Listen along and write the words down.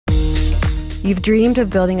You've dreamed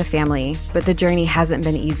of building a family, but the journey hasn't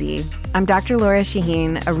been easy. I'm Dr. Laura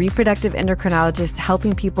Shaheen, a reproductive endocrinologist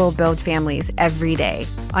helping people build families every day.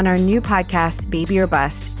 On our new podcast, Baby or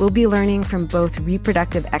Bust, we'll be learning from both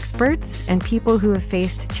reproductive experts and people who have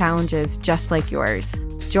faced challenges just like yours.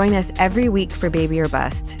 Join us every week for Baby or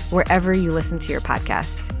Bust, wherever you listen to your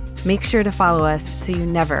podcasts. Make sure to follow us so you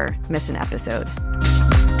never miss an episode.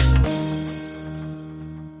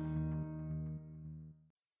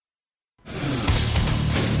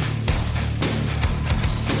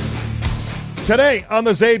 Today on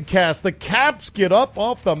the CzabeCast, the Caps get up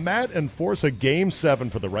off the mat and force a Game 7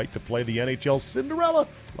 for the right to play the NHL Cinderella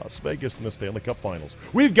Las Vegas in the Stanley Cup Finals.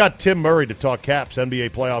 We've got Tim Murray to talk Caps,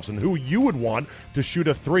 NBA playoffs, and who you would want to shoot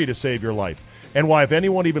a 3 to save your life. And why, if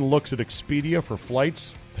anyone even looks at Expedia for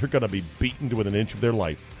flights, they're going to be beaten to within an inch of their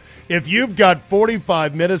life. If you've got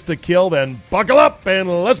 45 minutes to kill, then buckle up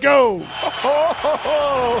and let's go. Here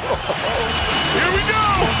we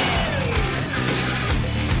go.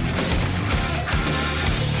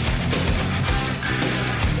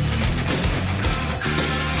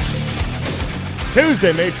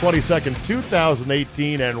 Tuesday, May 22nd,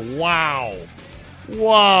 2018, and wow,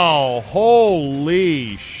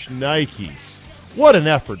 holy shnikes. What an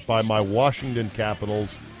effort by my Washington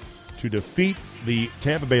Capitals to defeat the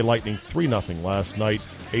Tampa Bay Lightning 3-0 last night,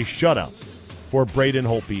 a shutout for Braden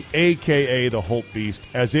Holtby, a.k.a. the Holt Beast,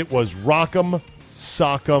 as it was rock'em,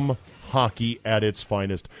 sock'em hockey at its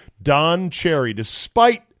finest. Don Cherry,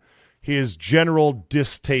 despite his general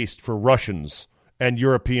distaste for Russians and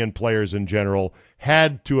European players in general,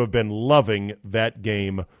 had to have been loving that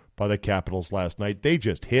game by the Capitals last night. They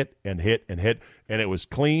just hit and hit and hit, and it was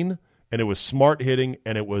clean, and it was smart hitting,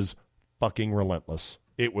 and it was fucking relentless.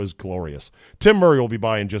 It was glorious. Tim Murray will be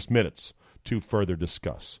by in just minutes to further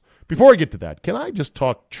discuss. Before I get to that, can I just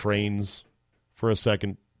talk trains for a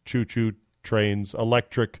second? Choo-choo trains,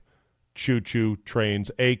 electric choo-choo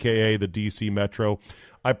trains, a.k.a. the D.C. Metro.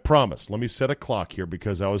 I promise, let me set a clock here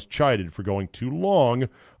because I was chided for going too long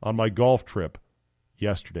on my golf trip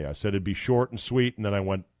yesterday. I said it'd be short and sweet, and then I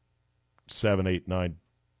went 7, 8, 9,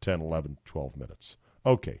 10, 11, 12 minutes.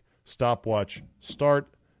 Okay, stopwatch,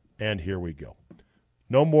 start, and here we go.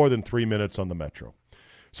 No more than 3 minutes on the Metro.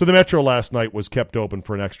 So the Metro last night was kept open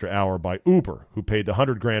for an extra hour by Uber, who paid the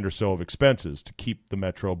 $100,000 or so of expenses to keep the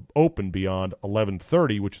Metro open beyond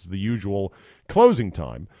 11:30, which is the usual closing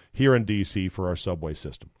time here in D.C. for our subway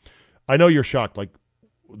system. I know you're shocked, like,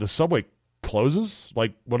 the subway closes?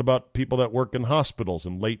 Like, what about people that work in hospitals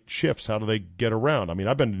and late shifts? How do they get around? I mean,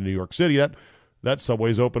 I've been to New York City. That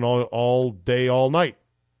subway's open all day, all night.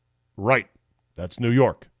 Right. That's New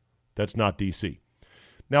York. That's not D.C.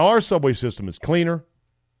 Now, our subway system is cleaner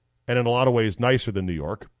and in a lot of ways nicer than New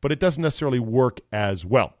York, but it doesn't necessarily work as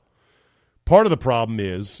well. Part of the problem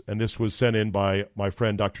is, and this was sent in by my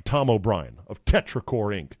friend Dr. Tom O'Brien of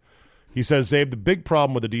Tetracore Inc., he says, Zabe, the big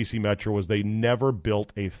problem with the D.C. Metro was they never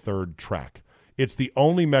built a third track. It's the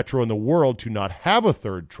only metro in the world to not have a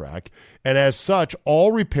third track, and as such,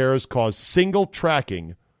 all repairs cause single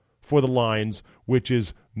tracking for the lines, which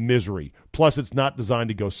is misery. Plus, it's not designed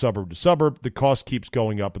to go suburb to suburb. The cost keeps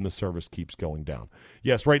going up and the service keeps going down.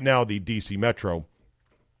 Yes, right now the D.C. Metro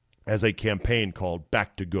has a campaign called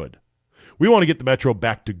Back to Good. We want to get the Metro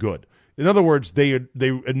back to good. In other words, they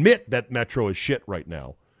admit that Metro is shit right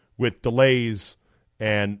now with delays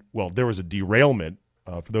and, well, there was a derailment,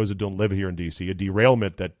 for those that don't live here in D.C., a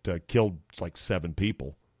derailment that killed like 7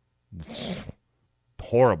 people. It's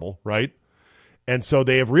horrible, right? And so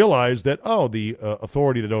they have realized that, the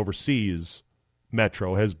authority that oversees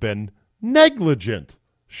Metro has been negligent,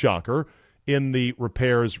 shocker, in the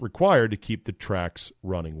repairs required to keep the tracks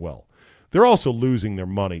running well. They're also losing their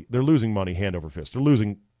money. They're losing money hand over fist. They're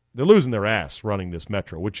losing their ass running this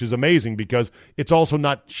Metro, which is amazing because it's also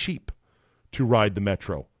not cheap to ride the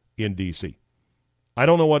Metro in D.C. I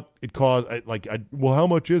don't know what it costs. How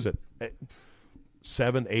much is it?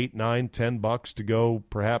 $7, $8, $9, $10 to go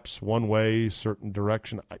perhaps one way, certain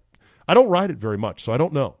direction. I don't ride it very much, so I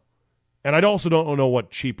don't know. And I also don't know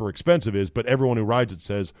what cheap or expensive is, but everyone who rides it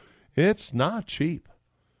says it's not cheap.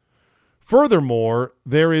 Furthermore,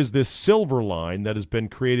 there is this silver line that has been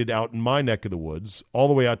created out in my neck of the woods, all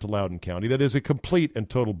the way out to Loudoun County, that is a complete and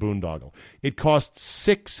total boondoggle. It costs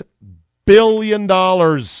 $6 billion.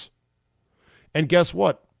 And guess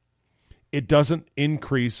what? It doesn't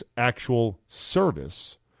increase actual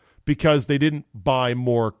service because they didn't buy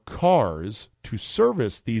more cars to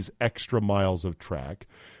service these extra miles of track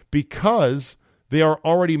because they are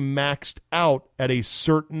already maxed out at a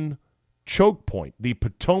certain choke point, the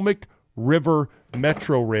Potomac River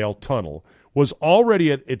Metro Rail Tunnel, was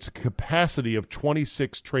already at its capacity of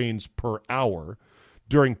 26 trains per hour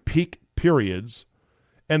during peak periods,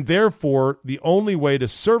 and therefore the only way to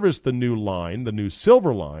service the new line, the new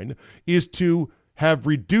Silver Line, is to have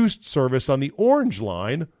reduced service on the Orange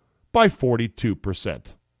Line by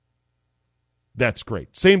 42%. That's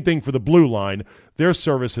great. Same thing for the Blue Line. Their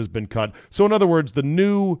service has been cut. So in other words, the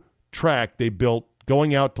new track they built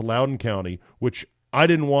going out to Loudoun County, which I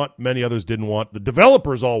didn't want, many others didn't want. The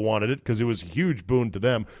developers all wanted it because it was a huge boon to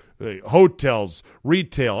them. Hotels,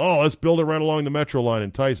 retail, let's build it right along the Metro line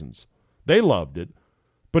in Tysons. They loved it,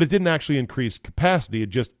 but it didn't actually increase capacity. It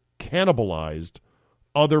just cannibalized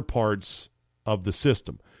other parts of the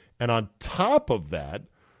system. And on top of that,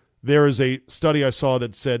 there is a study I saw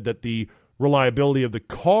that said that the reliability of the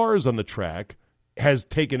cars on the track has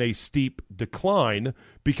taken a steep decline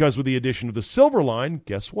because with the addition of the Silver Line,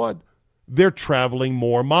 guess what? They're traveling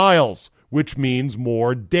more miles, which means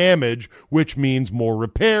more damage, which means more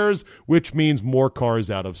repairs, which means more cars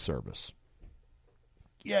out of service.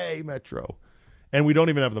 Yay, Metro. And we don't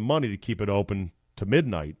even have the money to keep it open to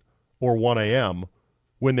midnight or 1 a.m.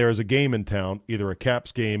 when there is a game in town, either a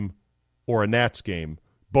Caps game or a Nats game,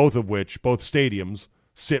 both stadiums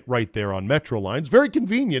sit right there on Metro lines. Very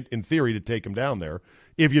convenient, in theory, to take them down there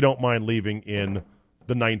if you don't mind leaving in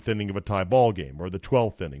the 9th inning of a tie ball game or the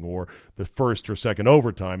 12th inning or the first or second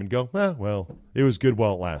overtime and go, well, it was good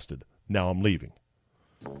while it lasted. Now I'm leaving.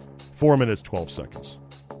 4 minutes, 12 seconds.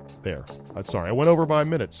 There. Sorry, I went over by a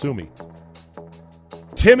minute. Sue me.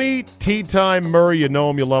 Timmy Tea Time Murray, you know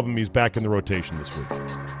him, you love him. He's back in the rotation this week.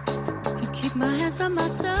 To keep my hands on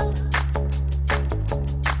myself.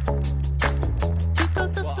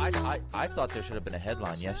 Well, I thought there should have been a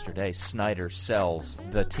headline yesterday. Snyder sells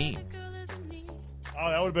the team. Oh,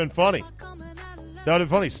 that would have been funny. That would have been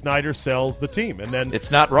funny. Snyder sells the team. And then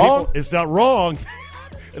it's not wrong. It's not wrong.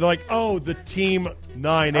 And like, the team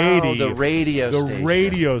 980. Oh, the radio station. The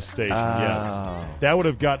radio station, yes. That would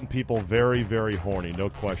have gotten people very, very horny, no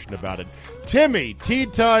question about it. Timmy, Tea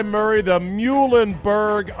Time Murray, the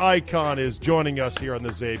Muhlenberg icon, is joining us here on the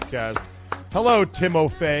CzabeCast. Hello,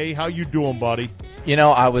 Timofey. How you doing, buddy? You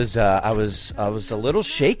know, I was a little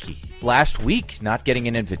shaky last week, not getting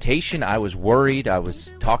an invitation. I was worried. I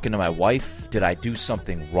was talking to my wife. Did I do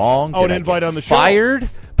something wrong? Did an invite on the show. Fired?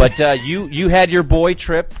 But you had your boy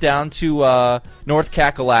trip down to North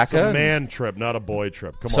Kakalaka. It's a man trip, not a boy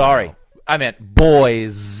trip. Come on. Sorry, I meant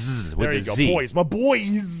boys with a Z. There you go, boys. My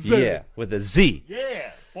boys. Yeah, with a Z.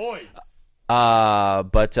 Yeah, boys.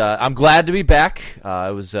 But I'm glad to be back.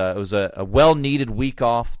 It was a well-needed week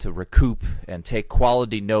off to recoup and take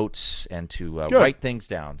quality notes and to write things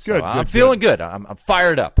down. So I'm feeling good. I'm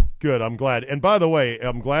fired up. Good. I'm glad. And by the way,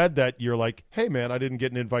 I'm glad that you're like, hey, man, I didn't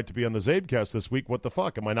get an invite to be on the CzabeCast this week. What the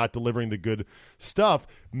fuck? Am I not delivering the good stuff?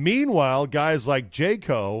 Meanwhile, guys like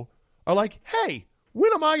Jayco are like, hey,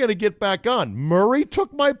 when am I going to get back on? Murray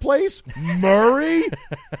took my place? Murray?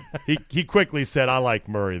 He quickly said, I like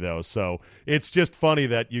Murray, though. So it's just funny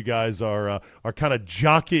that you guys are kind of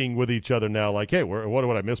jockeying with each other now. Like, hey, what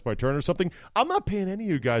did I miss my turn or something? I'm not paying any of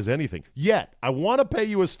you guys anything yet. I want to pay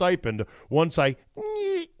you a stipend once I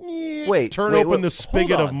turn open the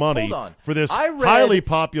spigot of money for this highly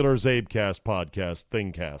popular CzabeCast podcast,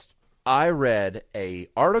 ThingCast. I read an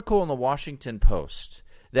article in the Washington Post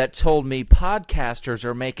that told me podcasters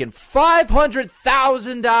are making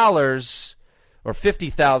 $500,000 or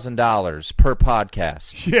 $50,000 per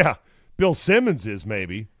podcast. Yeah, Bill Simmons is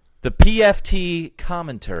maybe. The PFT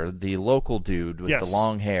commenter, the local dude with the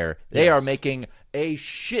long hair, they are making a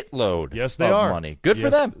shitload of money. Good for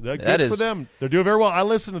them. Good for them. They're doing very well. I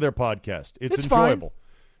listen to their podcast. It's enjoyable.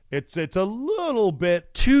 Fine. It's a little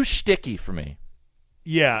bit too sticky for me.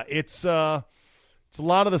 Yeah, it's a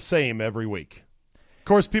lot of the same every week. Of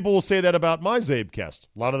course, people will say that about my CzabeCast.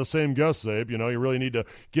 A lot of the same guests, Zabe. You know, you really need to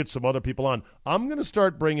get some other people on. I'm going to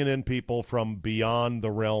start bringing in people from beyond the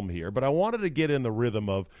realm here, but I wanted to get in the rhythm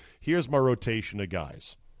of here's my rotation of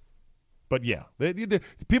guys. But yeah,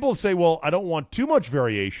 people say, well, I don't want too much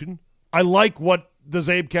variation. I like what the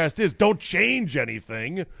CzabeCast is. Don't change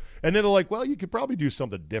anything. And then they're like, well, you could probably do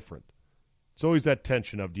something different. It's always that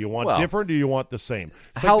tension of, do you want different or do you want the same?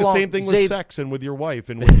 It's like the same thing with sex and with your wife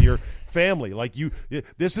and with your family. Like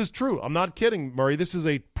this is true. I'm not kidding, Murray. This is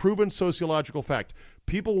a proven sociological fact.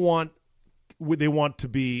 People want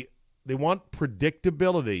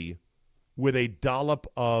predictability with a dollop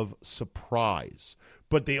of surprise,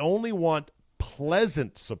 but they only want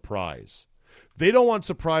pleasant surprise. They don't want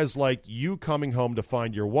surprise like you coming home to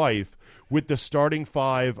find your wife with the starting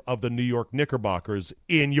five of the New York Knickerbockers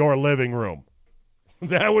in your living room.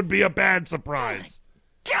 That would be a bad surprise.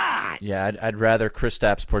 God! Yeah, I'd rather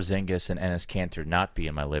Kristaps Porzingis and Enes Kanter not be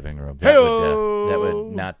in my living room. That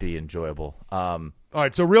would not be enjoyable. All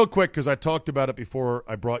right, so real quick, because I talked about it before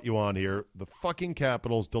I brought you on here, the fucking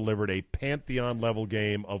Capitals delivered a Pantheon-level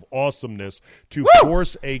game of awesomeness to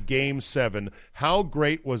force a Game 7. How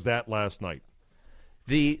great was that last night?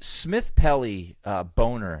 The Smith-Pelly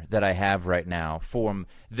boner that I have right now from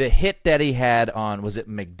the hit that he had on, was it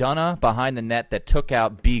McDonough behind the net that took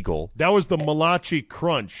out Beagle? That was the Malachi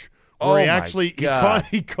crunch. Where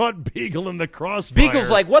he caught Beagle in the crossfire. Beagle's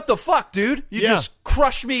like, what the fuck, dude? You just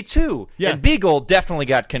crushed me too. Yeah. And Beagle definitely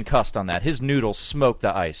got concussed on that. His noodles smoked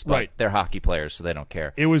the ice. But right. They're hockey players, so they don't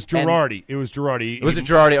care. It was Girardi. It was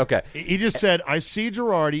Girardi? Okay. He just said, I see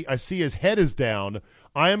Girardi. I see his head is down.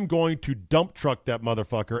 I am going to dump truck that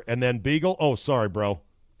motherfucker. And then Beagle, oh, sorry, bro.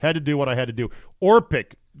 Had to do what I had to do.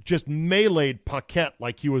 Orpik just meleeed Paquette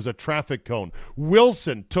like he was a traffic cone.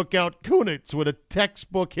 Wilson took out Kunitz with a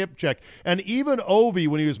textbook hip check. And even Ovi,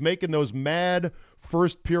 when he was making those mad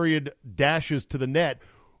first-period dashes to the net,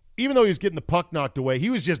 even though he was getting the puck knocked away, he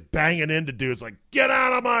was just banging into dudes like, get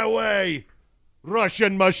out of my way!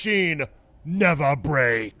 Russian machine never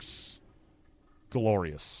breaks.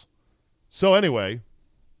 Glorious. So anyway...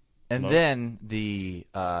 And then the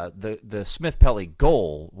Smith-Pelly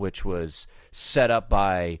goal, which was set up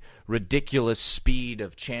by ridiculous speed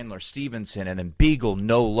of Chandler Stevenson, and then Beagle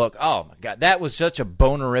no look. Oh my God, that was such a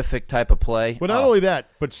bonerific type of play. But not only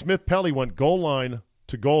that, but Smith-Pelly went goal line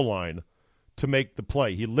to make the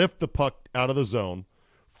play. He lifted the puck out of the zone,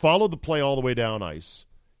 followed the play all the way down ice,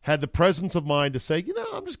 had the presence of mind to say,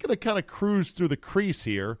 I'm just going to kind of cruise through the crease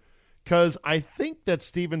here. Because I think that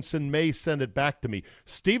Stevenson may send it back to me.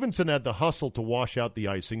 Stevenson had the hustle to wash out the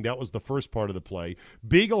icing. That was the first part of the play.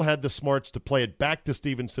 Beagle had the smarts to play it back to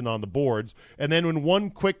Stevenson on the boards. And then in one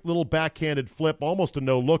quick little backhanded flip, almost a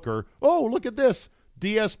no-looker, oh, look at this.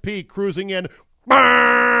 DSP cruising in.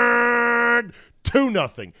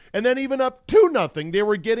 2-0. And then even up 2-0, they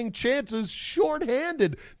were getting chances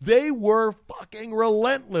shorthanded. They were fucking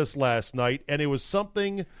relentless last night. And it was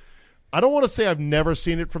something... I don't want to say I've never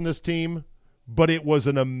seen it from this team, but it was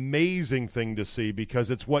an amazing thing to see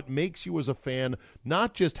because it's what makes you as a fan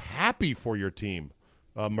not just happy for your team,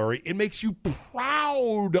 Murray. It makes you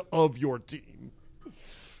proud of your team.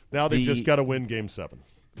 Now they've just got to win Game 7.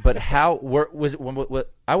 But how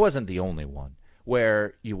I wasn't the only one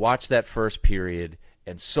where you watch that first period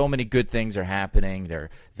and so many good things are happening.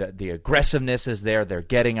 The aggressiveness is there. They're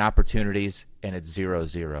getting opportunities, and it's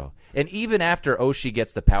 0-0. And even after Oshie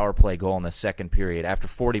gets the power play goal in the second period, after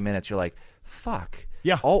 40 minutes, you're like, fuck.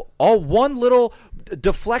 Yeah. All one little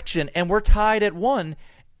deflection, and we're tied at 1,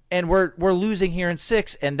 and we're losing here in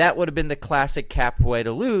 6, and that would have been the classic Cap way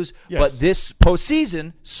to lose. Yes. But this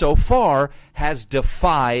postseason so far has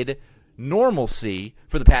defied normalcy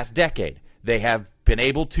for the past decade. They have been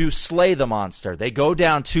able to slay the monster. They go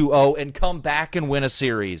down 2-0 and come back and win a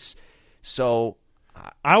series. So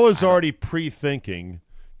I was already pre-thinking,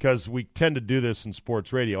 because we tend to do this in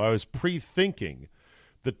sports radio, I was pre-thinking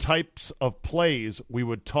the types of plays we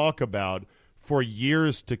would talk about for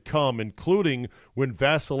years to come, including when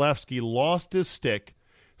Vasilevsky lost his stick,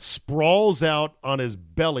 sprawls out on his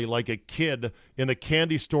belly like a kid in the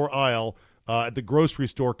candy store aisle at the grocery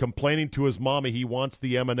store, complaining to his mommy he wants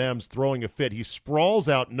the M&Ms, throwing a fit. He sprawls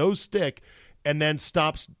out, no stick, and then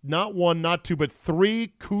stops not one, not two, but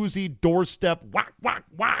 3 koozie doorstep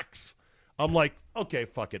whacks. I'm like, okay,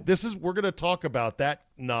 fuck it. We're going to talk about that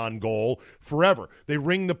non-goal forever. They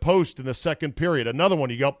ring the post in the second period. Another one,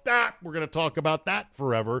 you go, we're going to talk about that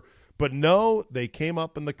forever. But no, they came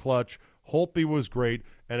up in the clutch. Holtby was great,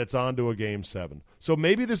 and it's on to a Game 7. So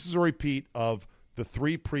maybe this is a repeat of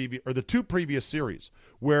the 2 previous series,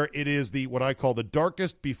 where it is what I call the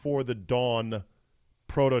darkest before the dawn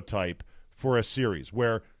prototype for a series,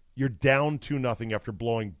 where you're down 2-0 after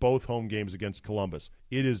blowing both home games against Columbus.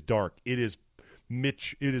 It is dark. It is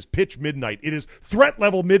pitch midnight. It is threat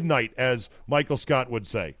level midnight, as Michael Scott would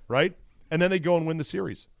say, right? And then they go and win the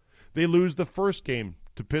series. They lose the first game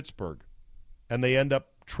to Pittsburgh, and they end up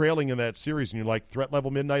trailing in that series, and you're like, threat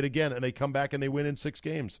level midnight again, and they come back and they win in 6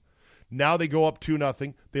 games. Now they go up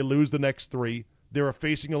 2-0. They lose the next 3. They're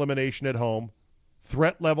facing elimination at home.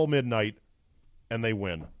 Threat level midnight, and they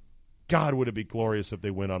win. God, would it be glorious if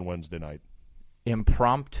they win on Wednesday night.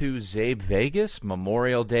 Impromptu Zabe Vegas,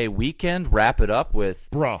 Memorial Day weekend, wrap it up with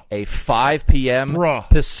Bruh. a 5 p.m. Bruh.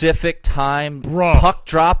 Pacific time Bruh. puck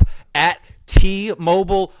drop at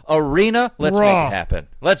T-Mobile Arena. Let's make it happen.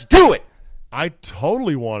 Let's do it. I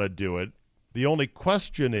totally want to do it. The only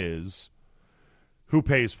question is, who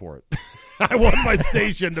pays for it? I want my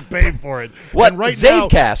station to pay for it. What? And right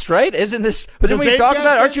CzabeCast, right? Isn't this? Didn't we talk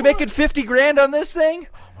about? Aren't you making $50,000 on this thing?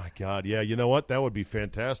 Oh my God! Yeah, you know what? That would be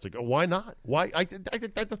fantastic. Why not? Why? I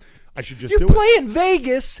should just. You're playing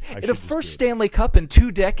Vegas in the first Stanley Cup in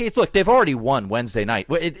 2 decades. Look, they've already won Wednesday night.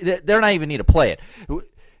 They're not even need to play it.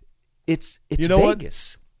 It's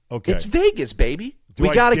Vegas. What? Okay. It's Vegas, baby. We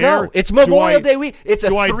got to go. It's Memorial Day week. It's a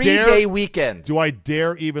 3-day weekend. Do I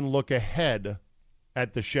dare even look ahead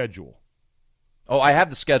at the schedule? Oh, I have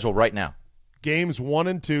the schedule right now. Games 1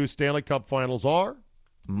 and 2 Stanley Cup Finals are?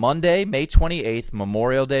 Monday, May 28th,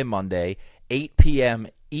 Memorial Day Monday, 8 p.m.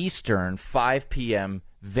 Eastern, 5 p.m.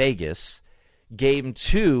 Vegas. Game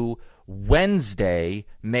 2, Wednesday,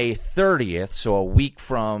 May 30th, so a week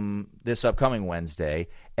from this upcoming Wednesday.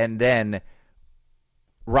 And then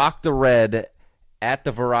Rock the Red at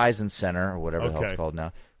the Verizon Center, or whatever the hell it's called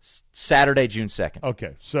now, Saturday, June 2nd.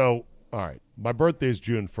 Okay, so, all right. My birthday is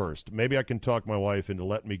June 1st. Maybe I can talk my wife into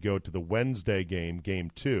letting me go to the Wednesday game,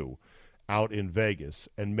 Game 2, out in Vegas,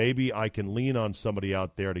 and maybe I can lean on somebody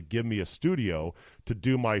out there to give me a studio to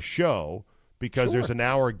do my show because there's an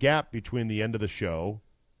hour gap between the end of the show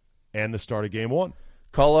and the start of Game 1.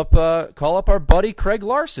 Call up our buddy Craig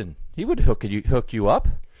Larson. He would hook you up.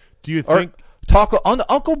 Do you think...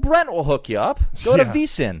 Uncle Brent will hook you up. Go to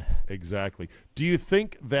VSiN. Exactly. Do you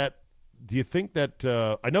think that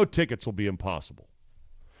I know tickets will be impossible,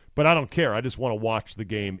 but I don't care. I just want to watch the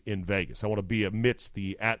game in Vegas. I want to be amidst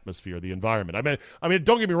the atmosphere, the environment. I mean,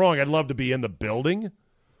 don't get me wrong. I'd love to be in the building,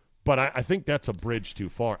 but I think that's a bridge too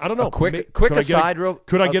far. I don't know. Quick aside,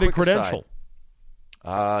 could I get a credential?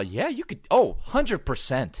 Yeah, you could.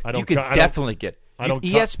 100%. You could definitely get.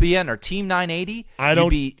 ESPN or Team 980. I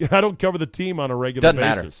don't cover the team on a regular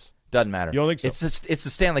basis. Doesn't matter. You don't think so? It's the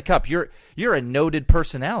Stanley Cup. You're a noted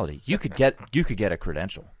personality. You could get a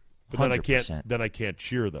credential. 100%. But then I can't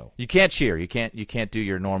cheer though. You can't cheer. You can't do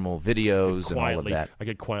your normal videos and all of that. I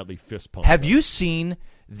get quietly fist pumped. Have you seen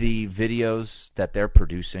the videos that they're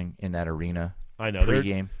producing in that arena? I know.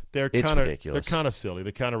 Pregame. It's ridiculous. They're kind of silly.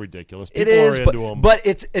 They're kind of ridiculous. People are into them. But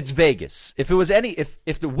it's Vegas. If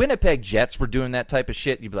the Winnipeg Jets were doing that type of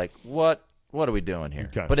shit, you'd be like, what are we doing here?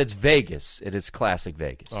 Okay. But it's Vegas. It is classic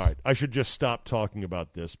Vegas. All right. I should just stop talking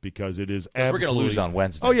about this because it is absolutely... We're going to lose on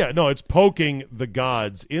Wednesday. Oh, yeah. No, it's poking the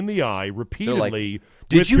gods in the eye repeatedly.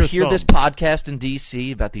 Did you hear this podcast in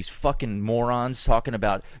D.C. about these fucking morons talking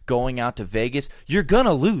about going out to Vegas? You're going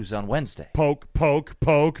to lose on Wednesday. Poke.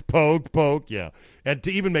 Yeah. And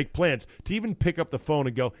to even make plans, to even pick up the phone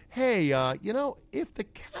and go, hey, if the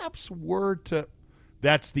Caps were to...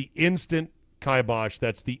 That's the instant kibosh.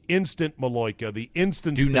 That's the instant Maloika, the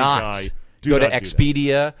instant stink eye. Go to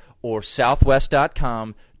Expedia or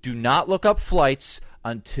Southwest.com. Do not look up flights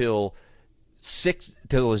until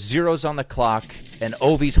the zero's on the clock and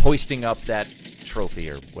Ovi's hoisting up that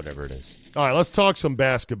trophy or whatever it is. All right, let's talk some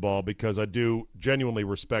basketball because I do genuinely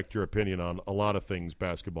respect your opinion on a lot of things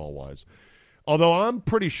basketball-wise. Although I'm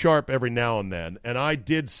pretty sharp every now and then, and I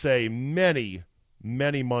did say many,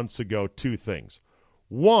 many months ago 2 things.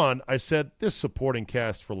 One, I said, this supporting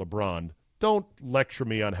cast for LeBron, don't lecture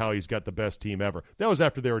me on how he's got the best team ever. That was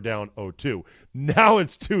after they were down 0-2. Now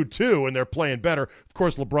it's 2-2, and they're playing better. Of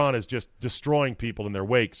course, LeBron is just destroying people in their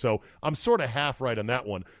wake, so I'm sort of half right on that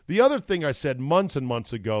one. The other thing I said months and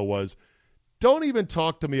months ago was, don't even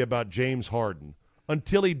talk to me about James Harden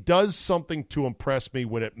until he does something to impress me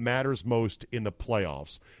when it matters most in the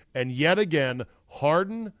playoffs. And yet again,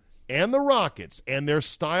 Harden and the Rockets and their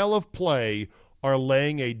style of play are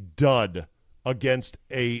laying a dud against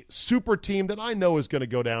a super team that I know is going to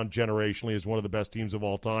go down generationally as one of the best teams of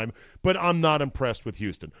all time, but I'm not impressed with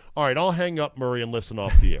Houston. All right, I'll hang up, Murray, and listen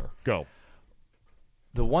off the air. Go.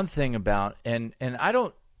 The one thing about, and I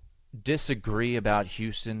don't disagree about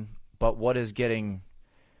Houston, but what is getting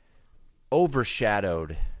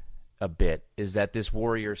overshadowed a bit is that this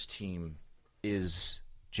Warriors team is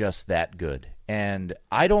just that good. And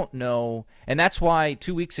I don't know, and that's why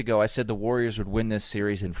 2 weeks ago I said the Warriors would win this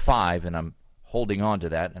series in 5, and I'm holding on to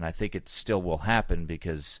that, and I think it still will happen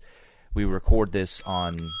because we record this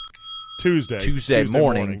on Tuesday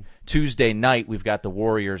morning. Tuesday night we've got the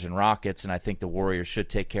Warriors and Rockets, and I think the Warriors should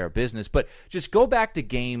take care of business. But just go back to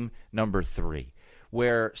game number 3,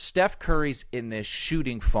 where Steph Curry's in this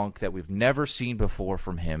shooting funk that we've never seen before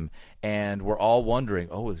from him, and we're all wondering,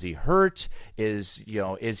 is he hurt? Is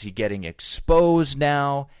he getting exposed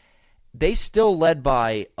now? They still led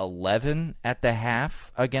by 11 at the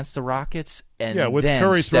half against the Rockets. And with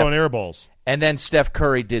Curry throwing air balls. And then Steph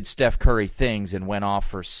Curry did Steph Curry things and went off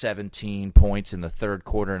for 17 points in the third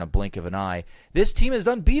quarter in a blink of an eye. This team is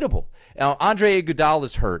unbeatable. Now, Andre Iguodala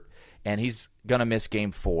is hurt. and he's going to miss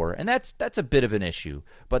Game 4, and that's a bit of an issue.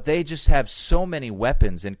 But they just have so many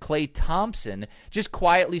weapons, and Klay Thompson just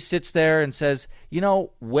quietly sits there and says,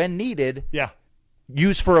 when needed,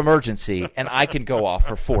 use for emergency, and I can go off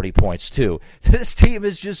for 40 points too. This team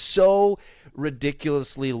is just so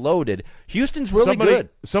ridiculously loaded. Houston's really good.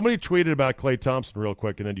 Somebody tweeted about Klay Thompson real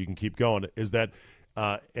quick, and then you can keep going, is that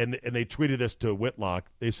and they tweeted this to Whitlock.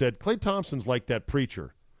 They said, Klay Thompson's like that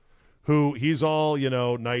preacher who he's all,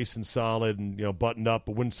 nice and solid and, buttoned up.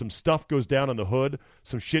 But when some stuff goes down on the hood,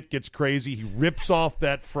 some shit gets crazy, he rips off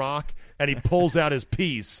that frock and he pulls out his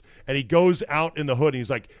piece and he goes out in the hood and he's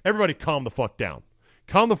like, everybody calm the fuck down.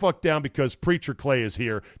 Calm the fuck down because Preacher Klay is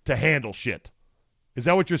here to handle shit. Is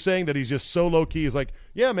that what you're saying, that he's just so low-key? He's like,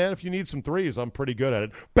 yeah, man, if you need some threes, I'm pretty good at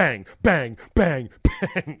it. Bang, bang, bang,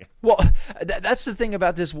 bang. Well, that's the thing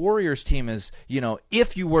about this Warriors team is,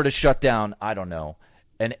 if you were to shut down, I don't know,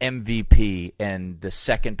 an MVP and the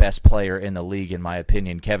second-best player in the league, in my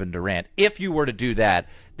opinion, Kevin Durant, if you were to do that,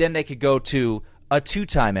 then they could go to a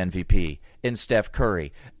two-time MVP in Steph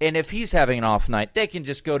Curry. And if he's having an off night, they can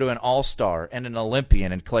just go to an all-star and an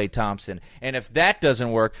Olympian in Klay Thompson. And if that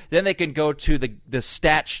doesn't work, then they can go to the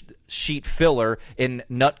stat sheet filler in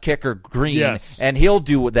Nutkicker Green, and he'll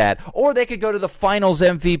do that. Or they could go to the Finals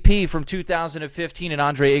MVP from 2015 and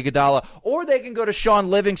Andre Iguodala. Or they can go to Sean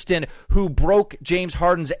Livingston, who broke James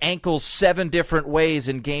Harden's ankles 7 different ways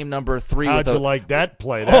in game number 3. How'd you like that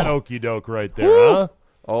play? That okey doke right there, huh?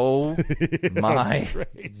 Oh my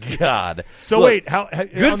God! So look, wait, how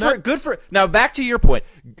good for now? Back to your point.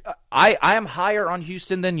 I am higher on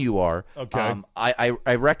Houston than you are. Okay.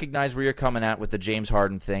 I recognize where you're coming at with the James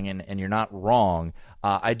Harden thing, and you're not wrong.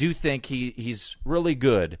 I do think he's really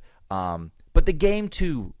good. But the game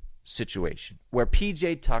 2 situation where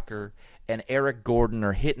PJ Tucker and Eric Gordon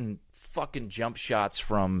are hitting fucking jump shots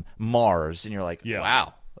from Mars, and you're like,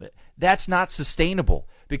 wow, that's not sustainable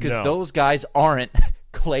because those guys aren't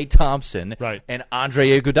Klay Thompson and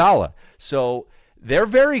Andre Iguodala. So they're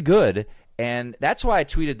very good, and that's why I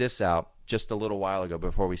tweeted this out just a little while ago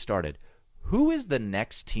before we started. Who is the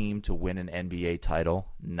next team to win an NBA title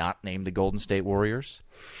not named the Golden State Warriors?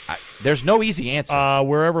 There's no easy answer.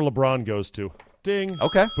 Wherever LeBron goes to. Ding.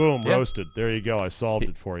 Okay. Boom. Roasted. There you go. I solved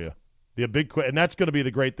it for you. And that's going to be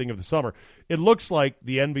the great thing of the summer. It looks like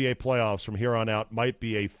the NBA playoffs from here on out might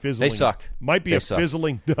be a fizzling. They suck.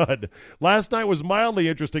 Fizzling dud. Last night was mildly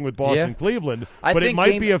interesting with Boston, Cleveland, but it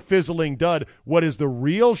might be a fizzling dud. What is the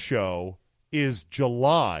real show is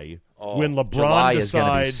July, when LeBron July decides, is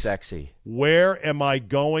gonna be sexy. Where am I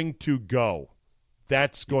going to go?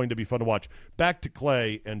 That's going to be fun to watch. Back to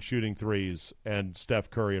Klay and shooting threes and Steph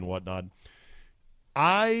Curry and whatnot.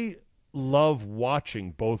 I love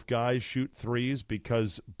watching both guys shoot threes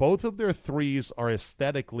because both of their threes are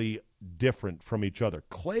aesthetically different from each other.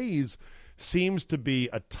 Klay's seems to be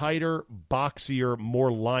a tighter, boxier,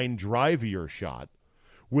 more line-drivier shot,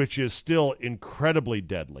 which is still incredibly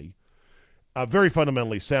deadly. Very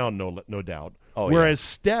fundamentally sound, no doubt. Whereas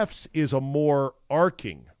Steph's is a more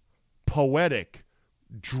arcing, poetic,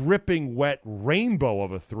 dripping wet rainbow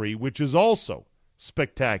of a three, which is also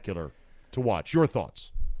spectacular to watch. Your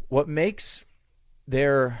thoughts? What makes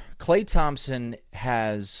Klay Thompson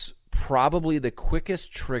has probably the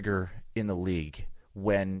quickest trigger in the league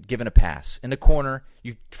when given a pass. In the corner,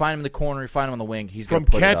 you find him in the corner, you find him on the wing, he's going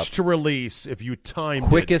to put it up. From catch to release, if you time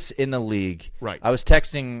quickest in the league. Right. I was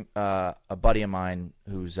texting a buddy of mine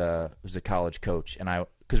who's a college coach, and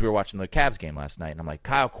because we were watching the Cavs game last night, and I'm like,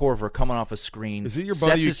 Kyle Korver coming off a screen. Is it your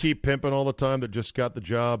buddy you keep pimping all the time that just got the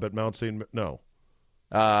job at Mount St. No.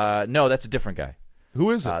 No, that's a different guy.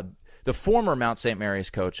 Who is it? The former Mount St. Mary's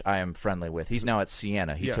coach I am friendly with. He's now at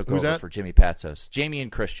Siena. He took over for Jimmy Patsos. Jamie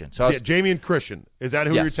and Christian. So Jamie and Christian. Is that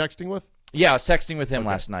who you're texting with? Yeah, I was texting with him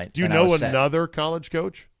last night. Do you know another college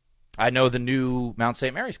coach? I know the new Mount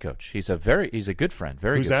St. Mary's coach. He's a good friend.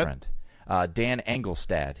 Very good friend. Dan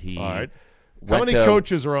Engelstad. All right. How many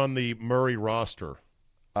coaches are on the Murray roster?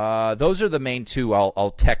 Those are the main two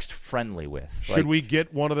I'll text friendly with. Should we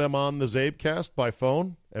get one of them on the CzabeCast by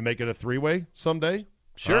phone and make it a three-way someday?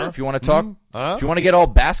 Sure, if you want to talk. If you want to get all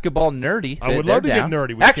basketball nerdy, I would love to get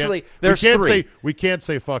nerdy. There's three. We can't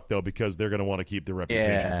say fuck, though, because they're going to want to keep their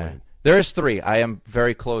reputation clean. There's three. I am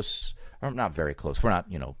very close. Or not very close. We're not,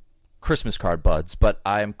 Christmas card buds, but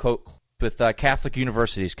I am with Catholic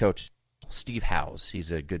University's coach, Steve Howes.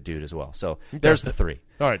 He's a good dude as well. So there's the three.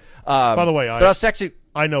 All right. By the way, I was texting.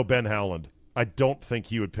 I know Ben Howland. I don't think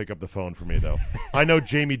he would pick up the phone for me, though. I know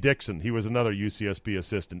Jamie Dixon. He was another UCSB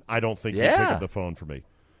assistant. I don't think he'd pick up the phone for me.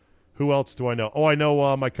 Who else do I know? Oh, I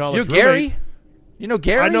know my college roommate. Gary? You know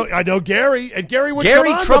Gary? I know Gary, and Gary would Gary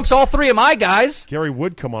come on trumps all three of my guys. Gary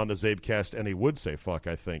would come on the CzabeCast, and he would say fuck,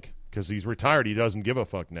 I think, because he's retired. He doesn't give a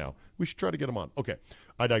fuck now. We should try to get him on. Okay,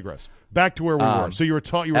 I digress. Back to where we were. So you were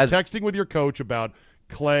texting with your coach about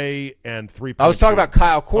Clay and 3-point. I was talking about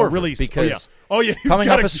Kyle Korver. Oh, really? Because yeah. Coming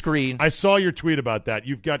off a screen. I saw your tweet about that.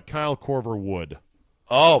 You've got Kyle Korver Wood.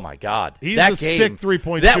 Oh, my God. He's that a game, sick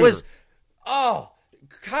 3-point that shooter. Was,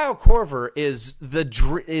 Kyle Korver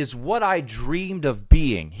is what I dreamed of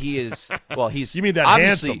being. He is, well, he's You mean that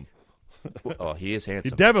obviously, handsome? Oh, he is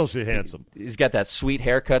handsome. He's devilishly handsome. He's got that sweet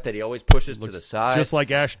haircut that he always pushes to the side. Just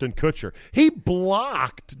like Ashton Kutcher. He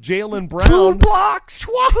blocked Jaylen Brown. 2 blocks.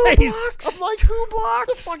 Twice. 2 blocks. I'm like, 2 blocks. What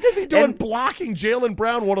the fuck is he doing blocking Jaylen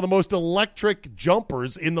Brown, one of the most electric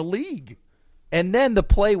jumpers in the league? And then the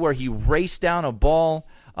play where he raced down a ball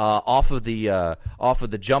off of the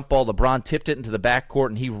jump ball. LeBron tipped it into the backcourt,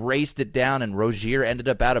 and he raced it down, and Rozier ended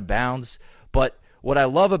up out of bounds. But what I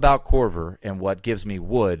love about Korver and what gives me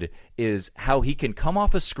wood is how he can come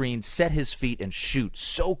off a screen, set his feet, and shoot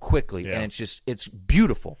so quickly, and it's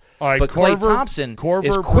beautiful. All right, but Klay Thompson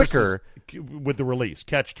is quicker with the release,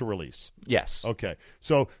 catch to release. Yes. Okay.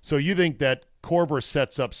 So you think that Korver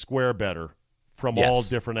sets up square better from all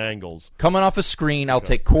different angles? Coming off a screen, I'll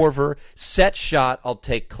take Korver. Set shot, I'll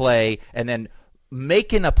take Klay, and then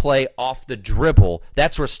making a play off the dribble,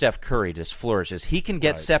 that's where Steph Curry just flourishes. He can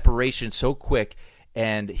get separation so quick,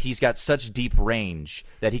 and he's got such deep range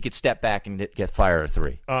that he could step back and get fire a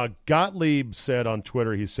three. Gottlieb said on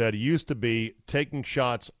Twitter, he said it used to be taking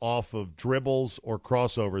shots off of dribbles or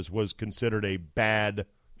crossovers was considered a bad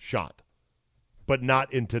shot, but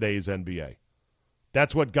not in today's NBA.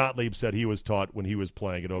 That's what Gottlieb said he was taught when he was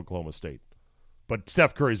playing at Oklahoma State. But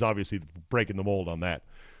Steph Curry's obviously breaking the mold on that.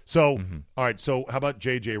 So, all right, so how about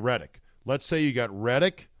J.J. Redick? Let's say you got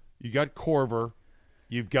Redick, you got Korver,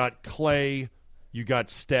 you've got Clay, you got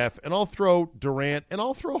Steph, and I'll throw Durant, and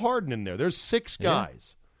I'll throw Harden in there. There's 6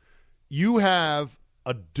 guys. You have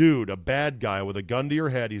a dude, a bad guy with a gun to your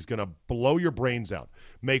head. He's going to blow your brains out,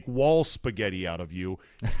 make wall spaghetti out of you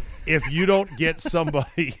if you don't get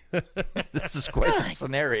somebody. This is quite a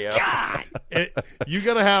scenario. You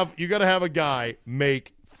gotta have a guy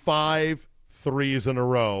make 5 threes in a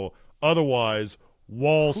row. Otherwise,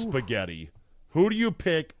 wall spaghetti. Who do you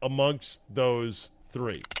pick amongst those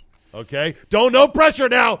 3? Okay, no pressure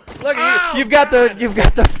now. Look, you've got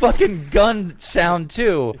the fucking gun sound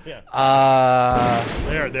too. Yeah.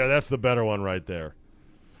 There. That's the better one right there.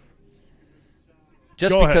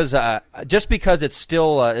 Just because it's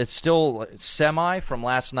still semi from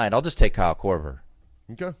last night, I'll just take Kyle Korver.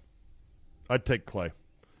 Okay, I'd take Clay.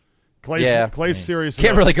 Clay's serious.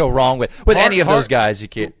 Can't really go wrong with any of those guys. You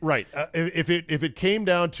can't. Right. If it came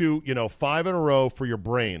down to 5 in a row for your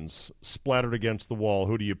brains splattered against the wall,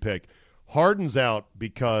 who do you pick? Harden's out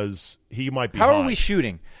because he might be. How are we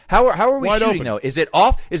shooting? How are we shooting though? Is it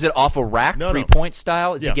off a rack 3-point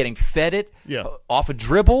style? Is he getting fed it? Yeah. Off a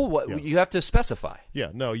dribble? You have to specify. Yeah.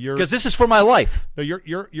 No, you're because this is for my life. No,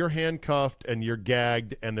 you're handcuffed and you're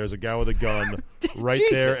gagged, and there's a guy with a gun right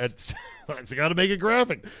there at. I got to make it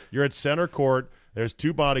graphic. You're at center court. There's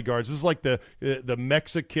 2 bodyguards. This is like the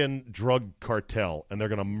Mexican drug cartel, and they're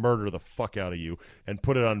going to murder the fuck out of you and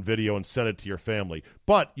put it on video and send it to your family.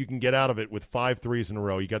 But you can get out of it with 5 threes in a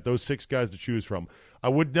row. You got those 6 guys to choose from. I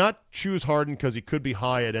would not choose Harden because he could be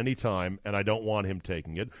high at any time, and I don't want him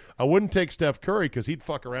taking it. I wouldn't take Steph Curry because he'd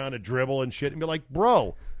fuck around and dribble and shit and be like,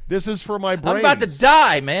 bro, this is for my brains. I'm about to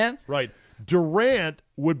die, man. Right. Durant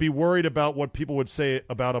would be worried about what people would say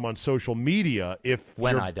about him on social media if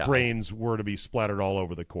your brains were to be splattered all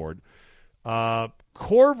over the court.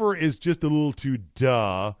 Korver is just a little too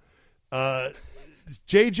duh.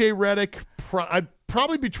 J.J. Redick, I'd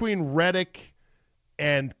probably between Redick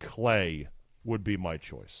and Clay would be my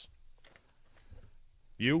choice.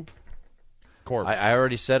 You? Korver. I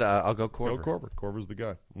already said I'll go Korver. Go Korver. Korver's the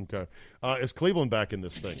guy. Okay. Is Cleveland back in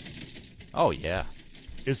this thing? Oh, yeah.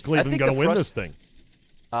 Is Cleveland going to win this thing?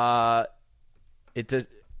 Game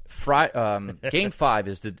 5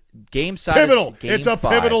 is the game side. Pivotal. It's a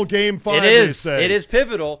pivotal game 5. It is. It is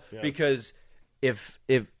pivotal because if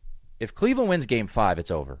Cleveland wins game 5,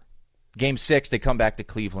 it's over. Game 6, they come back to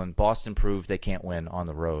Cleveland. Boston proved they can't win on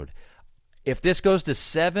the road. If this goes to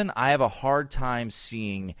 7, I have a hard time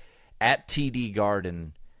seeing at TD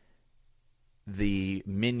Garden the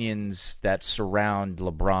minions that surround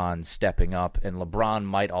LeBron stepping up, and LeBron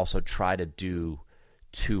might also try to do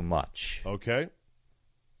too much. Okay.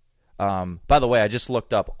 By the way, I just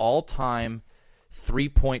looked up all-time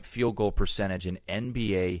 3-point field goal percentage in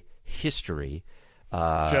NBA history.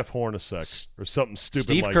 Jeff Hornacek or something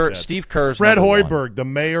stupid like that. Steve Kerr's Fred number Hoiberg, 1. the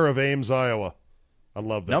mayor of Ames, Iowa. I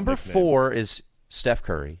love that. Number nickname. 4 is Steph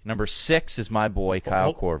Curry. Number 6 is my boy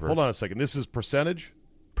Kyle Korver. Hold on a second. This is percentage?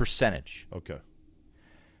 Percentage. Okay.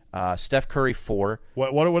 Steph Curry 4.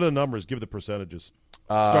 What are the numbers? Give the percentages.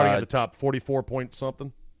 Starting at the top, 44 point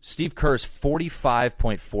something. Steve Kerr's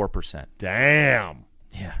 45.4%. Damn.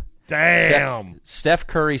 Yeah. Damn. Steph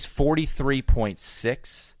Curry's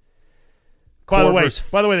 43.6. By the way, that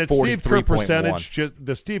Steve Kerr 43.1. percentage,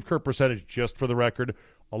 the Steve Kerr percentage, just for the record,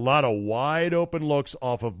 a lot of wide open looks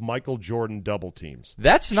off of Michael Jordan double teams.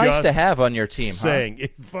 That's nice to have on your team, saying,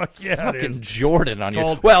 fuck yeah, fucking it is. Jordan on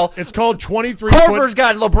your. Well, it's called 23. Korver's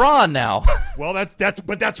got LeBron now. Well,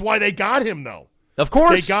 that's why they got him though. Of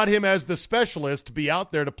course, they got him as the specialist to be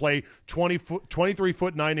out there to play 23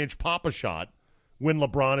 foot 9 inch Papa shot when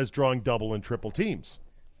LeBron is drawing double and triple teams.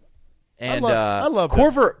 And I love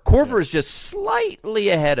Korver is just slightly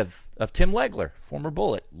ahead of Tim Legler, former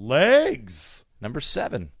Bullet. Legs. Number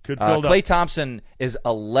 7. Klay Thompson is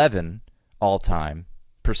 11 all-time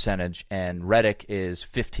percentage, and Redick is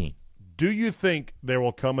 15. Do you think there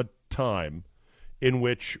will come a time in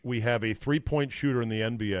which we have a three-point shooter in the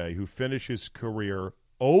NBA who finishes his career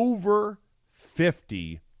over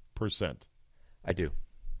 50%? I do.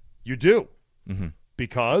 You do? Mm-hmm.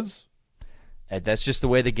 Because? That's just the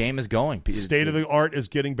way the game is going. State of the art is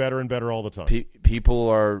getting better and better all the time. People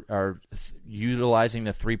are utilizing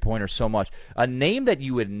the three-pointer so much. A name that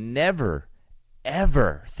you would never,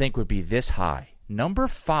 ever think would be this high. Number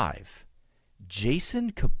 5,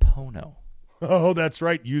 Jason Capono. Oh, that's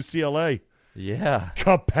right, UCLA. Yeah.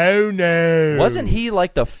 Capono. Wasn't he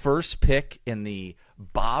like the first pick in the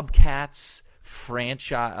Bobcats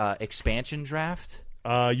franchise expansion draft?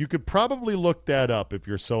 You could probably look that up if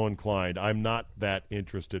you're so inclined. I'm not that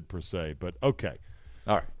interested per se, but okay.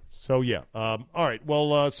 All right. So, yeah. All right.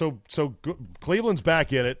 Well, so Cleveland's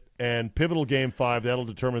back in it, and pivotal game 5, that'll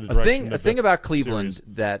determine the direction. A thing about Cleveland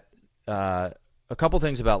series. that a couple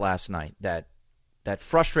things about last night that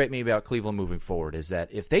frustrate me about Cleveland moving forward is that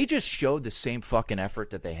if they just showed the same fucking effort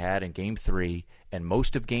that they had in Game 3 and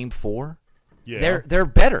most of Game 4, they're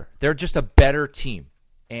better. They're just a better team.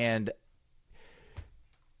 And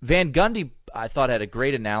Van Gundy, I thought, had a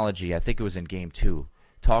great analogy. I think it was in Game 2,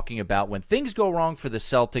 talking about when things go wrong for the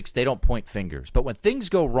Celtics, they don't point fingers. But when things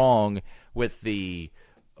go wrong with the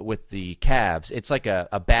Cavs, it's like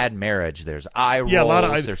a bad marriage. There's eye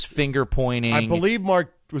rolls, there's finger pointing. I believe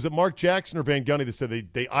Mark Jackson or Van Gundy that said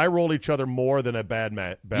they eye roll each other more than a bad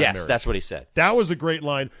marriage. Yes, that's what he said. That was a great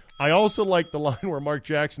line. I also like the line where Mark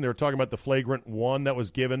Jackson, they were talking about the flagrant one that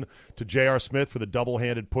was given to J.R. Smith for the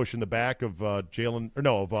double-handed push in the back of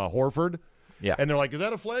Horford. Yeah. And they're like, is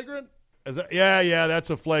that a flagrant? Yeah,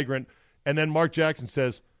 that's a flagrant. And then Mark Jackson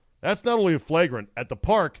says, that's not only a flagrant. At the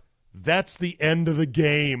park, that's the end of the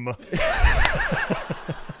game.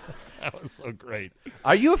 That was so great.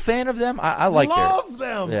 Are you a fan of them? I love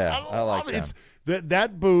them. Yeah, I like them. It's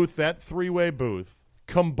that booth, that three-way booth,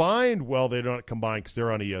 combined, well, they don't combine because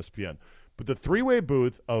they're on ESPN, but the three-way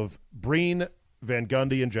booth of Breen, Van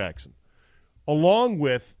Gundy, and Jackson, along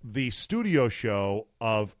with the studio show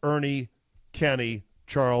of Ernie, Kenny,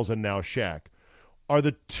 Charles, and now Shaq, are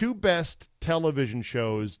the two best television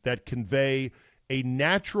shows that convey a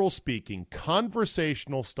natural-speaking,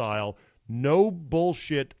 conversational style, no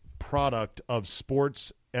bullshit product of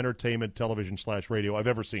sports, entertainment, television / radio I've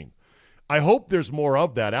ever seen. I hope there's more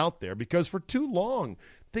of that out there because for too long,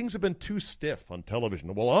 things have been too stiff on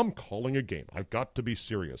television. Well, I'm calling a game. I've got to be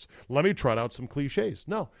serious. Let me trot out some cliches.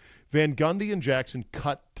 No. Van Gundy and Jackson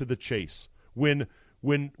cut to the chase. When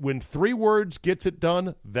 3 words gets it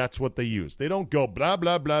done, that's what they use. They don't go blah,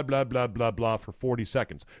 blah, blah, blah, blah, blah, blah for 40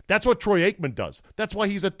 seconds. That's what Troy Aikman does. That's why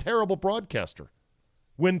he's a terrible broadcaster.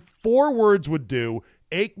 When 4 words would do,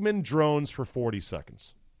 Aikman drones for 40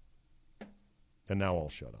 seconds. And now I'll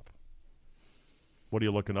shut up. What are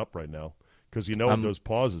you looking up right now? Because you know in those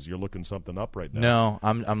pauses, you're looking something up right now. No,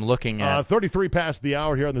 I'm looking at 33 past the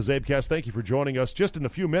hour here on the CzabeCast. Thank you for joining us. Just in a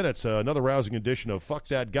few minutes, another rousing edition of Fuck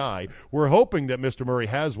That Guy. We're hoping that Mr. Murray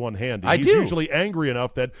has one handy. He's usually angry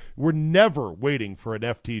enough that we're never waiting for an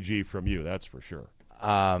FTG from you. That's for sure.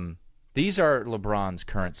 These are LeBron's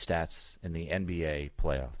current stats in the NBA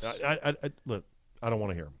playoffs. Look, I don't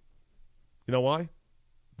want to hear them. You know why?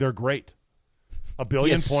 They're great. 1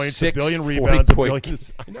 billion points, 1 billion rebounds, 1 billion.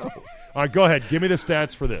 I know. All right, go ahead. Give me the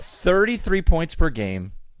stats for this. 33 points per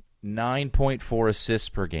game, 9.4 assists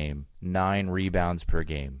per game, 9 rebounds per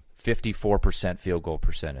game, 54% field goal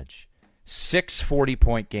percentage, 6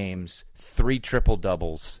 40-point games, 3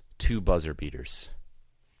 triple-doubles, 2 buzzer beaters.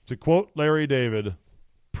 To quote Larry David,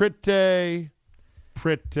 pretty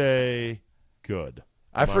good.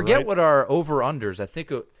 I forget what our over-unders. I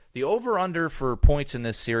think The over-under for points in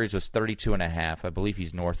this series was 32.5. I believe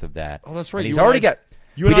he's north of that. Oh, that's right. And he's already got.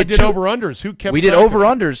 You and I did over-unders. Who kept? We did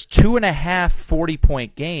over-unders 2.5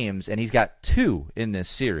 40-point games, and he's got 2 in this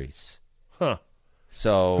series. Huh.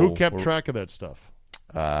 So who kept track of that stuff?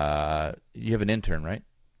 You have an intern, right?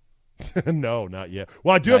 No, not yet.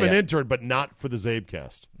 Well, I do have an intern, but not for the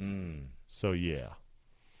CzabeCast. So, yeah.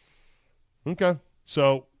 Okay.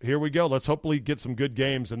 So, here we go. Let's hopefully get some good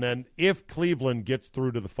games. And then if Cleveland gets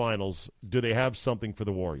through to the finals, do they have something for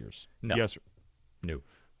the Warriors? No. Yes. No.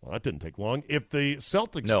 Well, that didn't take long. If the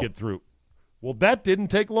Celtics get through, well, that didn't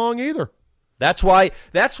take long either. That's why,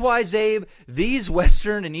 Zabe, these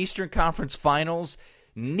Western and Eastern Conference finals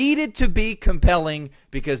needed to be compelling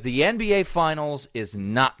because the NBA Finals is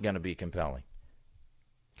not going to be compelling.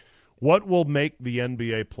 What will make the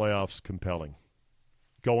NBA playoffs compelling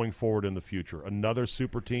going forward in the future? Another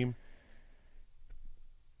super team?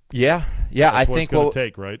 Yeah. That's I what think it's going to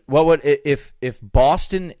take, right? What would if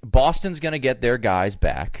Boston's going to get their guys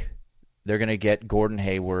back? They're going to get Gordon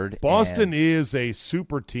Hayward. Boston is a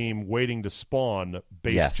super team waiting to spawn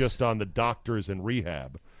based just on the doctors and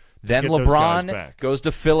rehab. Then LeBron goes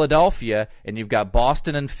to Philadelphia, and you've got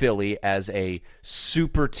Boston and Philly as a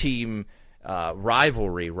super team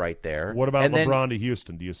rivalry right there. What about LeBron to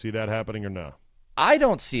Houston? Do you see that happening or no? I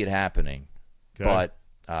don't see it happening, but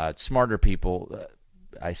smarter people,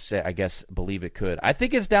 I guess, believe it could. I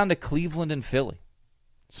think it's down to Cleveland and Philly.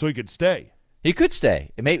 So he could stay. He could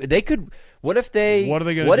stay. They could. What if they? What are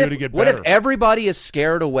they going to do to get better? What if everybody is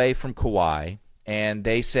scared away from Kawhi? And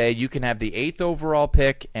they say you can have the 8th overall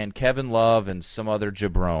pick and Kevin Love and some other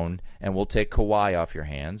jabron, and we'll take Kawhi off your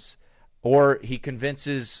hands. Or he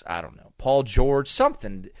convinces, I don't know, Paul George,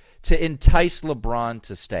 something to entice LeBron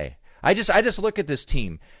to stay. I just look at this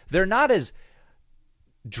team. They're not as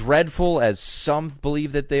dreadful as some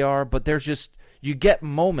believe that they are, but there's just, you get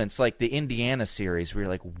moments like the Indiana series where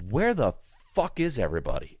you're like, where the fuck is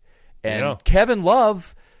everybody? And Kevin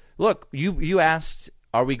Love, look, you asked,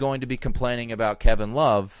 are we going to be complaining about Kevin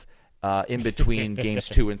Love in between games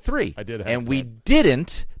 2 and 3? I did ask and that. we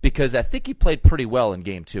didn't because I think he played pretty well in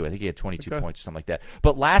game 2. I think he had 22 points or something like that.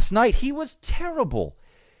 But last night, he was terrible.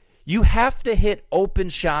 You have to hit open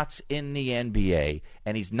shots in the NBA,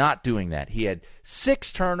 and he's not doing that. He had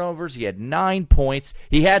 6 turnovers. He had 9 points.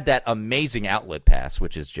 He had that amazing outlet pass,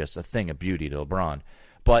 which is just a thing of beauty to LeBron.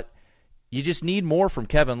 But you just need more from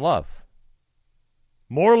Kevin Love.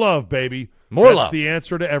 More love, baby. More love. That's the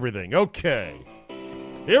answer to everything. Okay.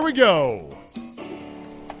 Here we go.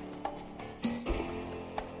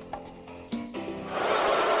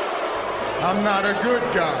 I'm not a good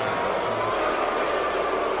guy.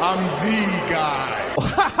 I'm the guy.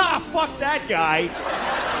 Fuck that guy.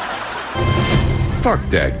 Fuck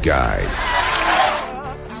that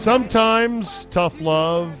guy. Sometimes tough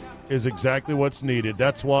love is exactly what's needed.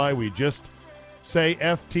 That's why we just say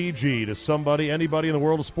FTG to anybody in the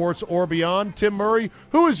world of sports or beyond. Tim Murray,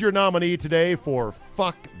 who is your nominee today for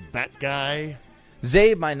Fuck That Guy?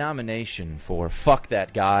 Zabe, my nomination for Fuck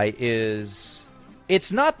That Guy is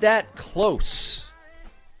It's Not That Close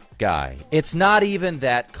Guy. It's not even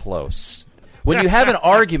that close. When you have an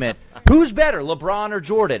argument, who's better, LeBron or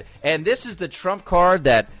Jordan? And this is the trump card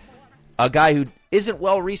that a guy who isn't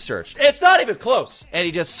well researched. It's not even close. And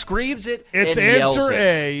he just screams it and yells it. It's answer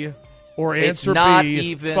A or answer not B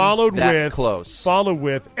even followed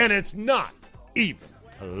with, and it's not even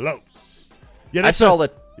close. Yeah, I saw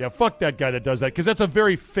that. Yeah, fuck that guy that does that because that's a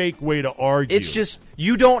very fake way to argue. It's just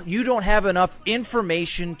you don't have enough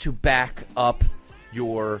information to back up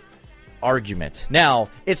your argument. Now,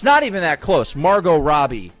 it's not even that close. Margot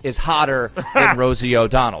Robbie is hotter than Rosie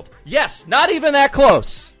O'Donnell. Yes, not even that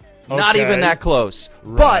close. Not even that close.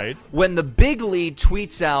 Right. But when the big lead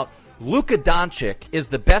tweets out, Luka Doncic is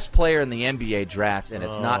the best player in the NBA draft, and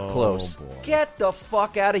it's not close. Boy. Get the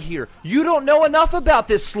fuck out of here. You don't know enough about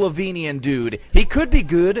this Slovenian dude. He could be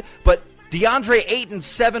good, but DeAndre Ayton,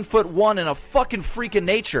 7'1" and a fucking freak of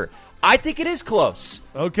nature. I think it is close.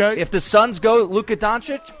 Okay. If the Suns go Luka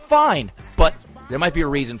Doncic, fine. But there might be a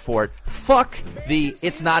reason for it. Fuck the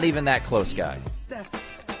it's not even that close guy.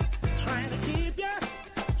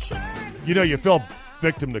 You know, you fell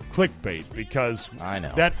victim to clickbait because I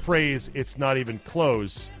know that phrase, it's not even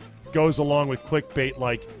close, goes along with clickbait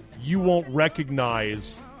like you won't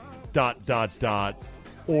recognize ...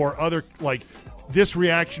 or other, like this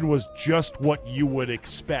reaction was just what you would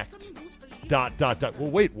expect ... Well,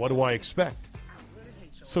 wait, what do I expect?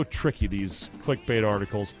 So tricky, these clickbait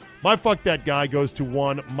articles. My Fuck That Guy goes to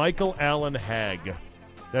one Michael Allen Hagg.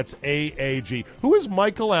 That's AAG. Who is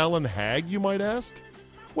Michael Allen Hagg, you might ask?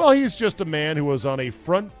 Well, he's just a man who was on a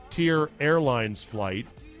Frontier Airlines flight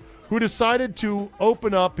who decided to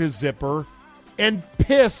open up his zipper and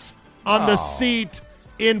piss on the seat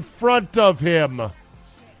in front of him.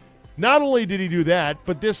 Not only did he do that,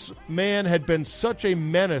 but this man had been such a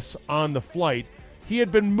menace on the flight. He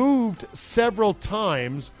had been moved several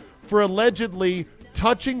times for allegedly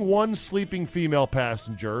touching one sleeping female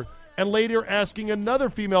passenger and later asking another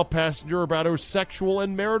female passenger about her sexual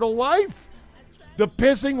and marital life. The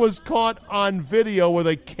pissing was caught on video with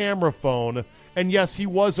a camera phone, and yes, he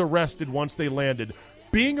was arrested once they landed.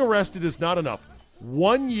 Being arrested is not enough.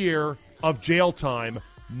 1 year of jail time,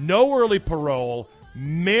 no early parole,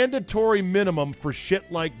 mandatory minimum for shit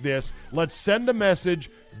like this. Let's send a message.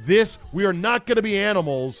 We are not going to be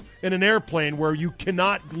animals in an airplane where you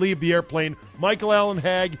cannot leave the airplane. Michael Allen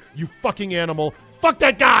Hagg, you fucking animal. Fuck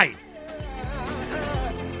that guy!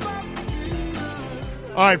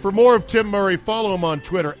 All right, for more of Tim Murray, follow him on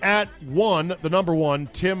Twitter at @1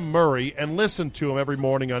 Tim Murray, and listen to him every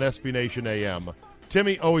morning on SB Nation AM.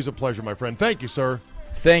 Timmy, always a pleasure, my friend. Thank you, sir.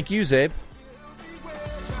 Thank you, Zabe.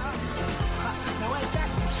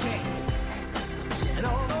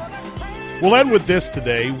 We'll end with this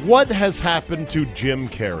today. What has happened to Jim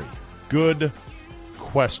Carrey? Good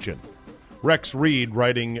question. Rex Reed,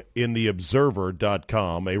 writing in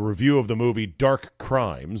theobserver.com, a review of the movie Dark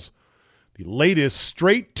Crimes, the latest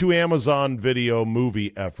straight-to-Amazon video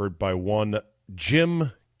movie effort by one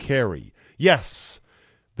Jim Carrey. Yes,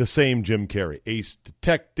 the same Jim Carrey, Ace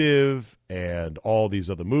Detective, and all these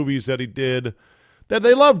other movies that he did that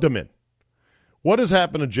they loved him in. What has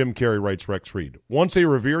happened to Jim Carrey, writes Rex Reed. Once a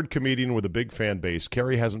revered comedian with a big fan base,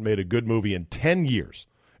 Carrey hasn't made a good movie in 10 years,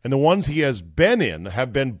 and the ones he has been in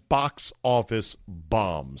have been box office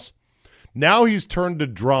bombs. Now he's turned to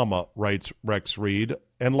drama, writes Rex Reed,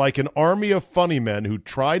 and like an army of funny men who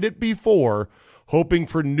tried it before, hoping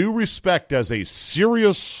for new respect as a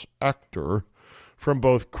serious actor from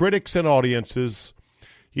both critics and audiences,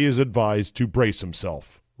 he is advised to brace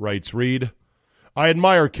himself, writes Reed. I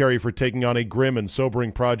admire Carrey for taking on a grim and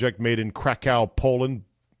sobering project made in Krakow, Poland,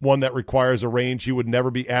 one that requires a range he would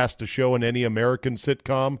never be asked to show in any American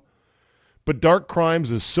sitcom. But Dark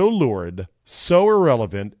Crimes is so lurid, so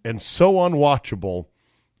irrelevant, and so unwatchable,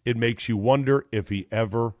 it makes you wonder if he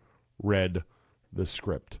ever read the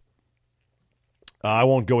script. I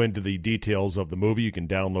won't go into the details of the movie. You can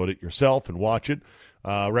download it yourself and watch it.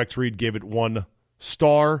 Rex Reed gave it 1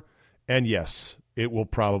 star, and yes, it will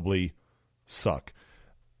probably suck.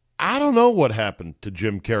 I don't know what happened to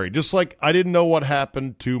Jim Carrey, just like I didn't know what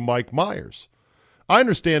happened to Mike Myers. I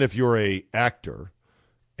understand if you're an actor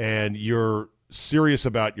and you're serious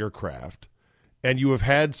about your craft and you have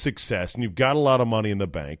had success and you've got a lot of money in the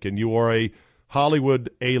bank and you are a Hollywood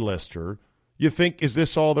A-lister, you think, is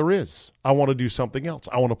this all there is? I want to do something else.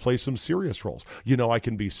 I want to play some serious roles. You know, I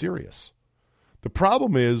can be serious. The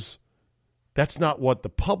problem is that's not what the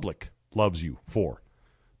public loves you for.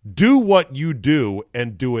 Do what you do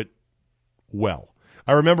and do it well.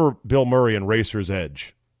 I remember Bill Murray in Razor's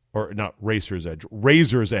Edge.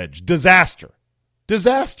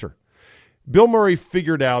 Disaster. Bill Murray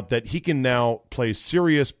figured out that he can now play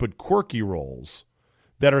serious but quirky roles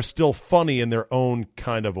that are still funny in their own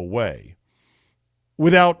kind of a way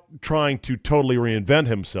without trying to totally reinvent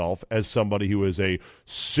himself as somebody who is a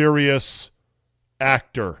serious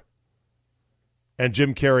actor. And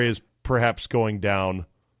Jim Carrey is perhaps going down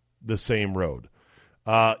the same road.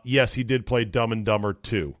 Yes, he did play Dumb and Dumber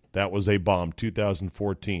 2. That was a bomb,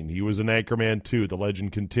 2014. He was an Anchorman 2. The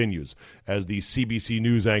legend continues as the CBC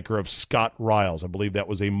News anchor of Scott Riles. I believe that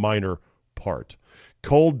was a minor part.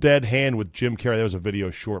 Cold Dead Hand with Jim Carrey. That was a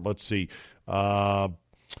video short. Let's see. Drunk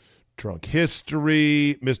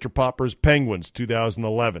History. Mr. Popper's Penguins,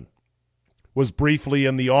 2011. Was briefly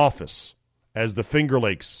in The Office as the Finger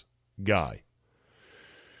Lakes guy.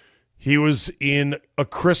 He was in A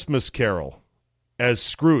Christmas Carol as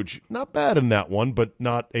Scrooge. Not bad in that one, but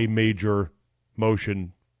not a major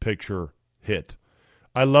motion picture hit.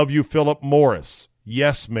 I Love You, Philip Morris.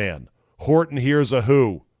 Yes Man. Horton Hears a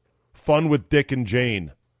Who. Fun with Dick and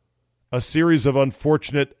Jane. A Series of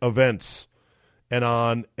Unfortunate Events. And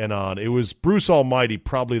on and on. It was Bruce Almighty,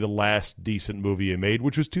 probably the last decent movie he made,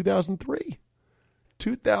 which was 2003.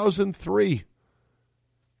 2003.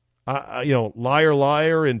 Liar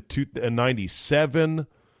Liar in 97.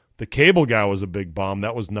 The Cable Guy was a big bomb.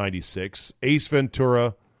 That was 96. Ace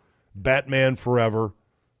Ventura, Batman Forever,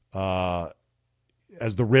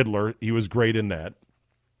 as the Riddler. He was great in that.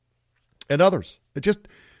 And others.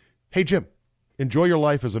 Hey, Jim, enjoy your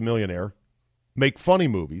life as a millionaire. Make funny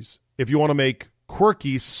movies. If you want to make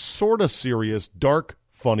quirky, sort of serious, dark,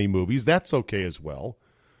 funny movies, that's okay as well.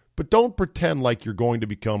 But don't pretend like you're going to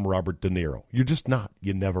become Robert De Niro. You're just not.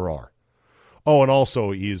 You never are. Oh, and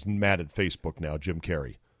also he is mad at Facebook now, Jim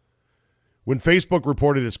Carrey. When Facebook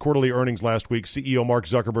reported its quarterly earnings last week, CEO Mark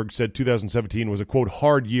Zuckerberg said 2017 was a, quote,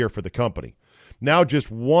 hard year for the company. Now,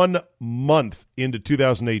 just 1 month into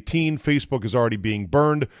 2018, Facebook is already being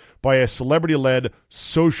burned by a celebrity-led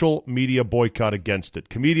social media boycott against it.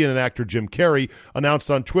 Comedian and actor Jim Carrey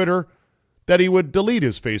announced on Twitter that he would delete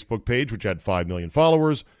his Facebook page, which had 5 million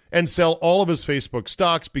followers, and sell all of his Facebook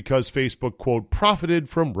stocks because Facebook, quote, profited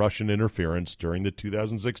from Russian interference during the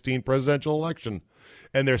 2016 presidential election.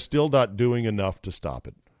 And they're still not doing enough to stop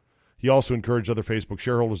it. He also encouraged other Facebook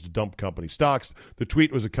shareholders to dump company stocks. The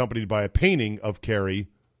tweet was accompanied by a painting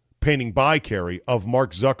by Carrey of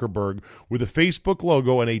Mark Zuckerberg with a Facebook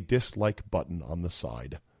logo and a dislike button on the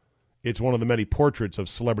side. It's one of the many portraits of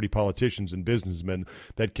celebrity politicians and businessmen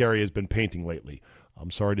that Carrey has been painting lately.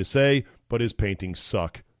 I'm sorry to say, but his paintings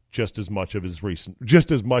suck just as much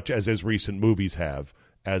as his recent movies have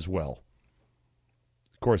as well.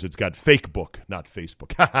 Of course, it's got fake book, not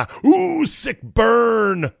Facebook. Ooh, sick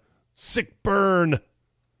burn. Sick burn.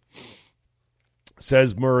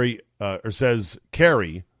 Says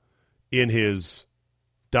Carrey in his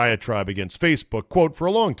diatribe against Facebook, quote, for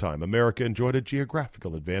a long time, America enjoyed a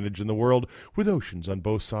geographical advantage in the world with oceans on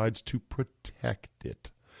both sides to protect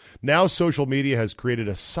it. Now social media has created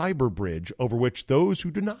a cyber bridge over which those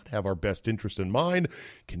who do not have our best interest in mind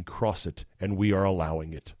can cross it, and we are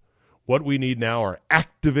allowing it. What we need now are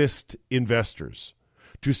activist investors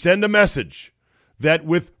to send a message that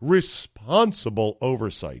with responsible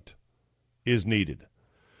oversight is needed.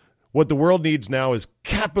 What the world needs now is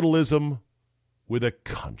capitalism with a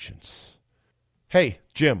conscience. Hey,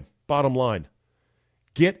 Jim, bottom line,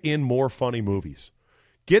 get in more funny movies.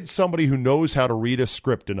 Get somebody who knows how to read a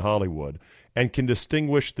script in Hollywood and can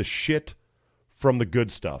distinguish the shit from the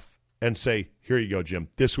good stuff and say, here you go, Jim.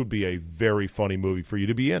 This would be a very funny movie for you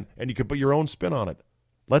to be in, and you can put your own spin on it.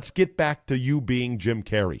 Let's get back to you being Jim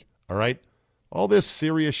Carrey, all right? All this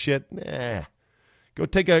serious shit, go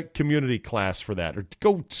take a community class for that, or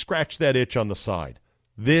go scratch that itch on the side.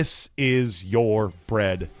 This is your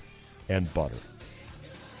bread and butter.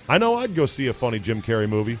 I know I'd go see a funny Jim Carrey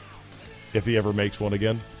movie if he ever makes one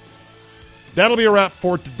again. That'll be a wrap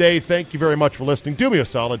for today. Thank you very much for listening. Do me a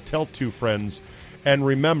solid. Tell 2 friends. And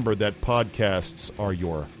remember that podcasts are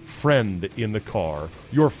your friend in the car,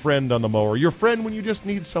 your friend on the mower, your friend when you just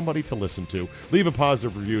need somebody to listen to. Leave a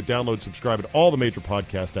positive review. Download, subscribe at all the major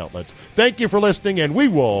podcast outlets. Thank you for listening, and we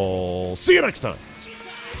will see you next time.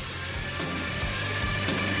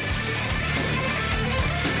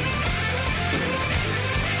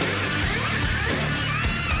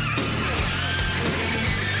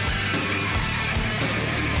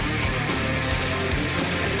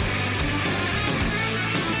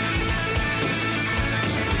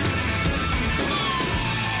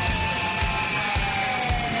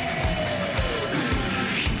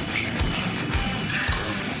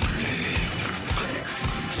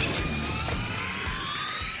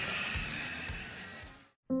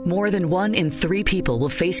 More than 1 in 3 people will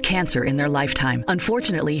face cancer in their lifetime.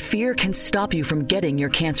 Unfortunately, fear can stop you from getting your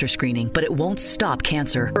cancer screening, but it won't stop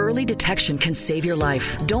cancer. Early detection can save your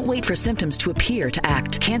life. Don't wait for symptoms to appear to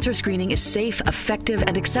act. Cancer screening is safe, effective,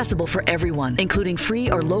 and accessible for everyone, including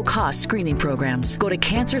free or low-cost screening programs. Go to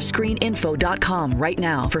cancerscreeninfo.com right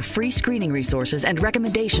now for free screening resources and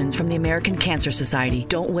recommendations from the American Cancer Society.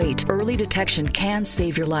 Don't wait. Early detection can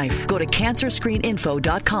save your life. Go to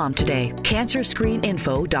cancerscreeninfo.com today.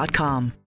 cancerscreeninfo.com.